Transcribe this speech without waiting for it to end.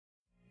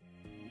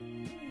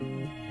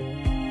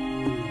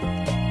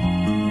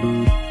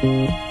Might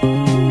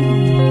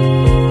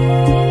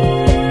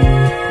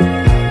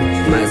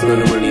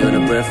spend the money on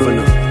a breath for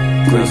no.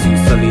 Grace you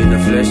sully in the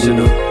flesh, you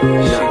know.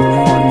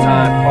 One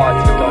time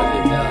party done.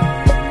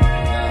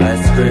 I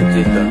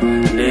scripted the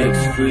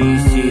next 3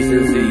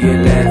 seasons of your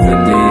life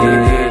and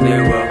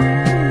then well.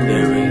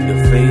 There ain't the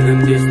fate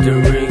and this the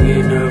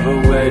ringing of a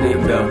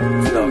wedding bell.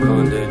 Stuck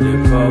under the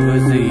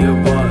covers of your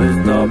butter's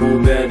double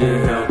bed in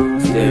hell.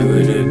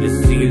 Staring at the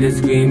ceiling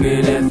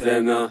screaming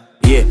FML.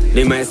 Yeah,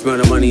 they might smell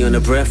the money on the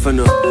breath or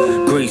no.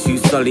 Grace you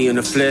sully in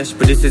the flesh.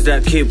 But this is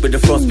that kid with the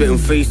frostbitten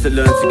face that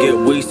learned to get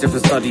wasted from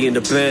studying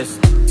the best.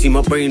 See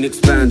my brain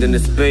expand in the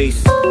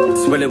space,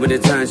 swell it with a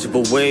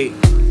tangible weight.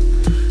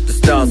 The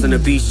stars on the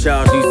beach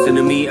child loosen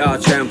the meat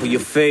out, trample your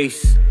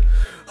face.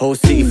 Whole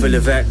city full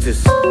of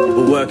actors,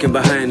 we're working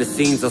behind the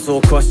scenes. I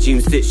saw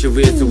costumes stitch your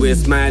ear to wear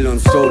smile on,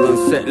 stroll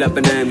on set like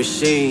banana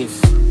machines.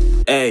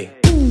 Ayy,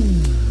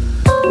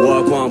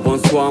 walk one,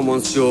 bonsoir,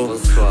 monsieur.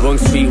 Wrong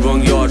street,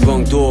 wrong yard,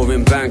 wrong door.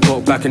 In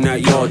Bangkok, back in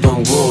that yard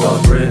on roll.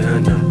 I've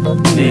written the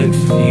next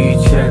few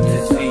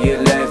chapters for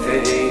your life,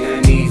 it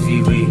ain't an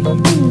easy read.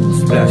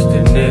 Splash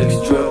the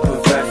next drop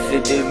of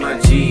acid in my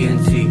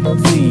G&T.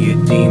 See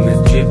your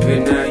demons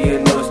dripping out your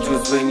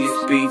nostrils when you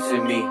speak to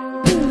me.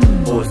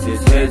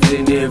 Horses heads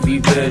in every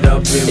bed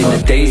up in my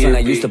the days when I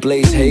used to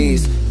blaze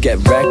haze, get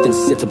wrecked and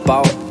sit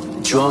about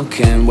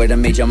drunken, where the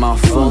major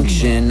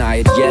malfunction I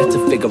had yet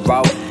to figure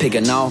out,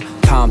 picking out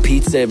pound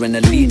pizza and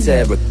a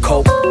liter of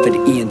coke for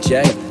the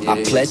E&J.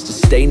 I pledged to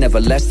stay never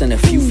less than a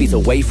few feet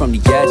away from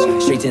the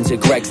edge. Straight into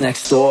Greg's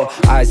next door,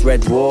 eyes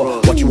red raw.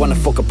 What you wanna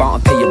fuck about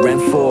and pay your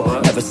rent for?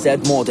 Never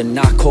said more than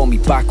that, call me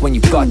back when you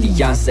got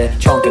the answer.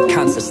 Chunk of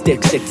cancer,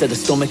 stick sick to the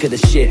stomach of the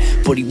shit,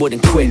 but he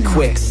wouldn't quit,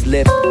 quick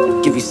slip.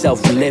 Give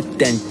yourself a lip,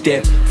 then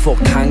dip. Fuck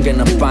hanging,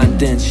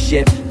 abandon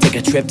ship. Take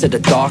a trip to the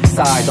dark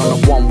side on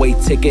a one-way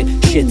ticket.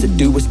 Shit to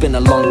do, it's been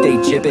a long day,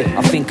 gibbet.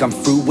 I think I'm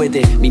through with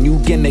it. Me new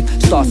gimmick,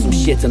 start some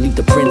shit and leave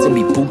the print and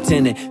be boot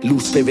in it.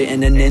 Lose spirit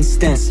in an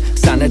instance.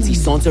 Sanity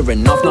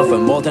sauntering off,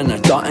 nothing more than a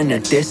dot in a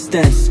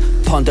distance.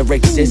 Ponder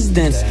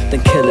existence,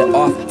 then kill it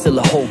off till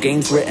the whole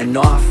game's written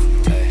off.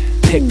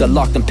 Pick the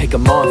lock, then pick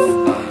 'em off.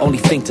 Only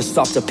think to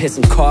stop to piss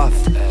and cough.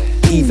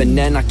 Even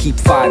then I keep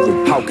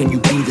firing. How can you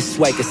be this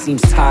way? It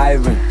seems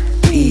tiring.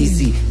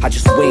 Easy, I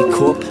just wake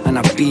up and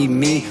I be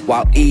me,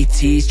 while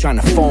ET's trying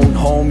to phone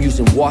home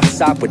using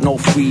WhatsApp with no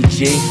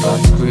 3G. I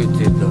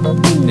scripted the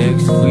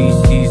next 3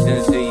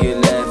 seasons of your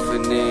life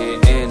and then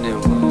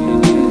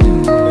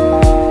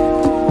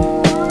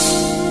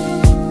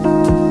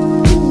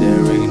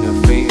there ain't no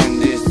fate in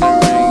this, the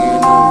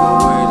ringing of a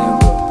wedding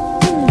bell.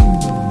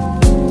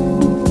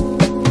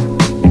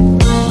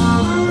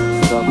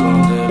 Stuck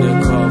under the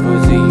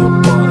covers in your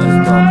butter's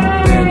double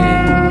bedding.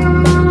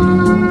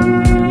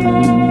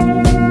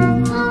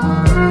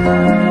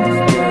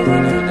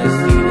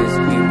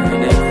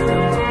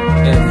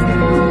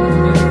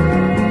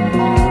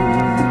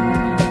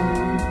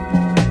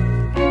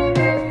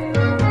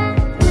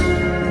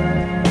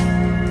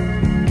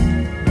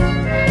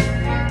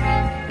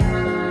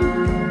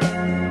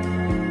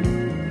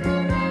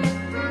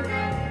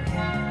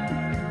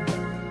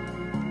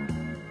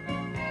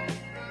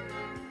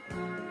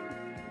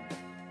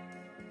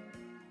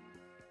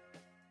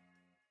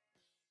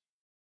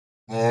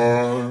 Oh.